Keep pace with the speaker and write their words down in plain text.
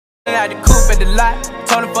Out the coupe at the lot,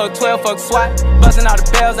 told him fuck 12, fuck SWAT, busting all the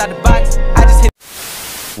bells out the box. I just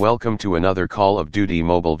hit. Welcome to another Call of Duty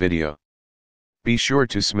mobile video. Be sure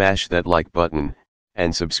to smash that like button,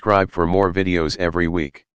 and subscribe for more videos every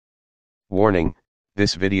week. Warning,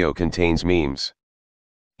 this video contains memes.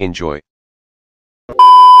 Enjoy.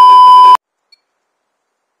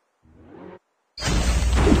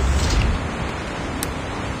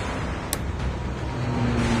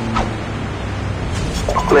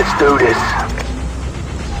 Let's do this.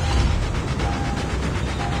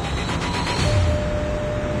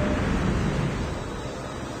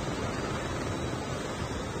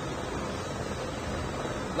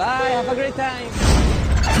 Bye, have a great time.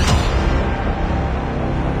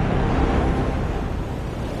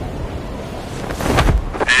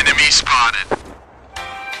 Enemy spotted.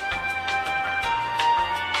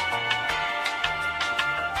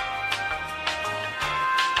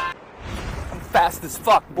 Fast as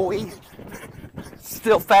fuck, boy.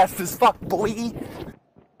 Still fast as fuck, boy.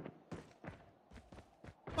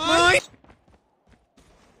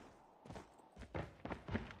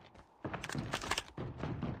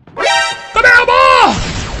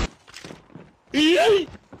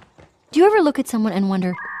 Do you ever look at someone and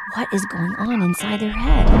wonder what is going on inside their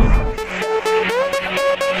head?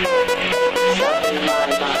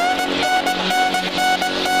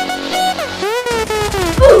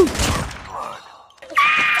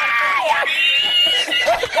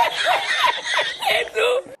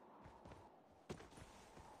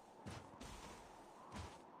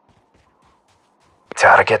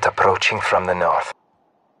 Target approaching from the north.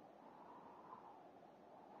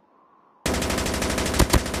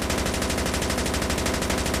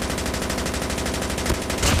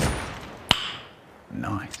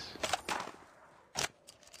 Nice.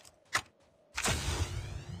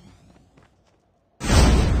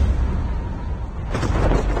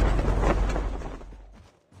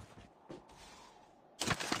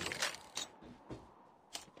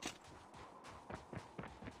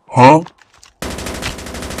 Huh?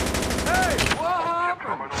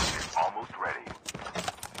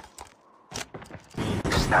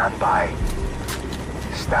 Stand by.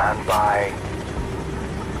 Stand by.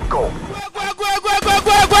 Go.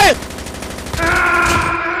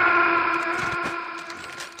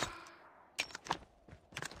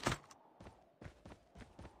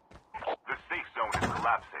 The safe zone is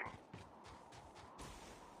collapsing.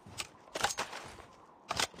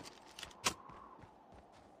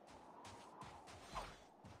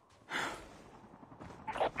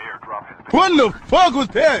 Airdrop has been. What the fuck was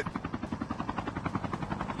that?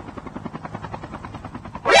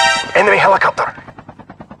 Enemy helicopter.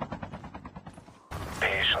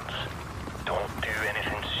 Patience. Don't do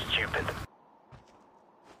anything stupid.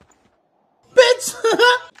 Bitch!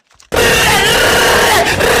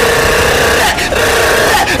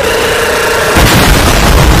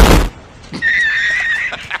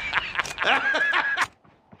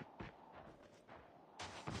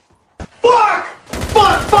 Fuck!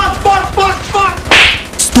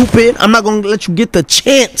 Stupid, I'm not gonna let you get the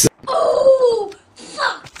chance.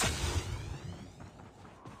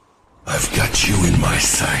 I've got you in my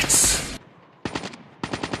sights.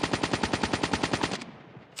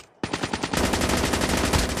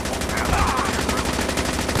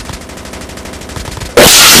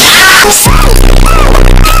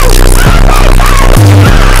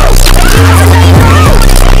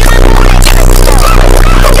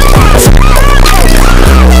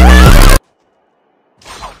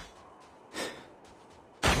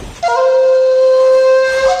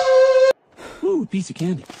 Ooh, piece of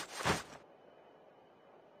candy.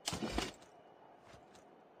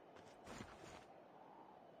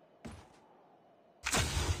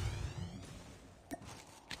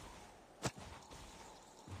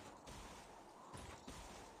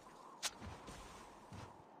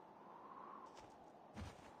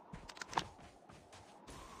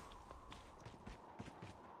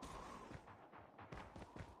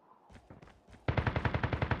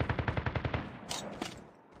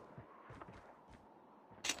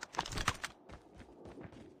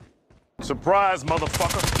 Surprise,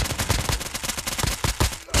 motherfucker.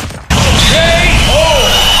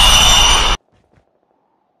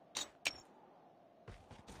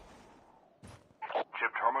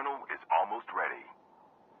 Chip terminal is almost ready.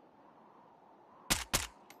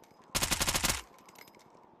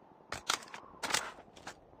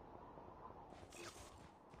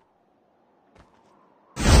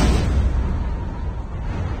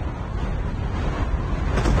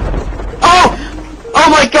 Oh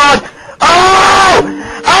my god! Oh!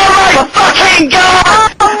 Oh my fucking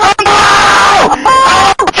god! Oh!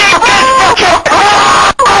 Oh! Get this fucking...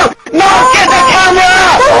 Oh!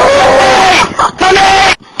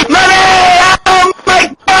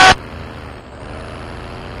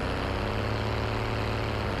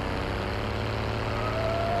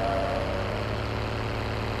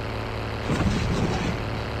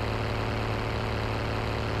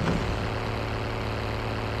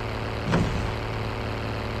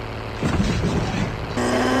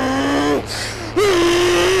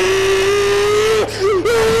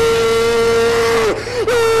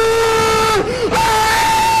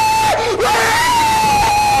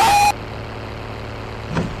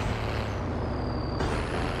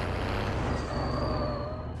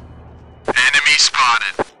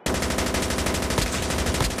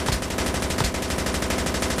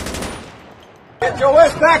 Get your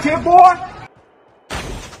ass back here, boy!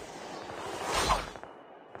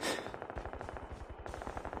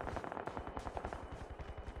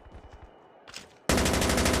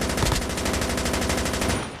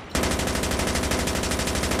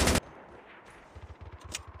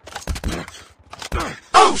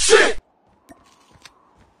 Oh shit!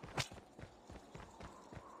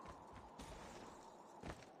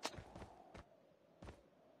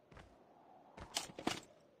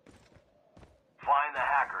 Find the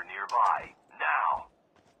hacker nearby, now.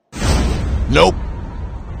 Nope.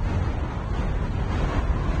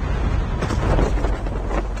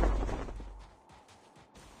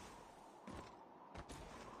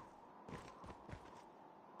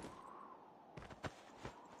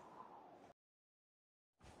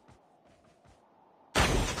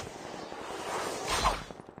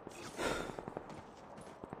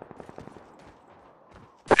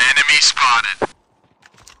 Enemy spotted.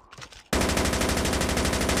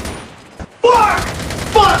 Fuck!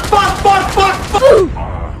 Fuck, fuck, fuck, fuck, fuck!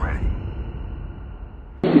 Almost ready.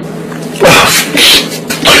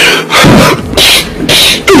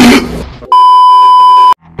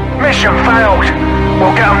 Mission failed.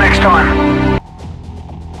 We'll get them next time.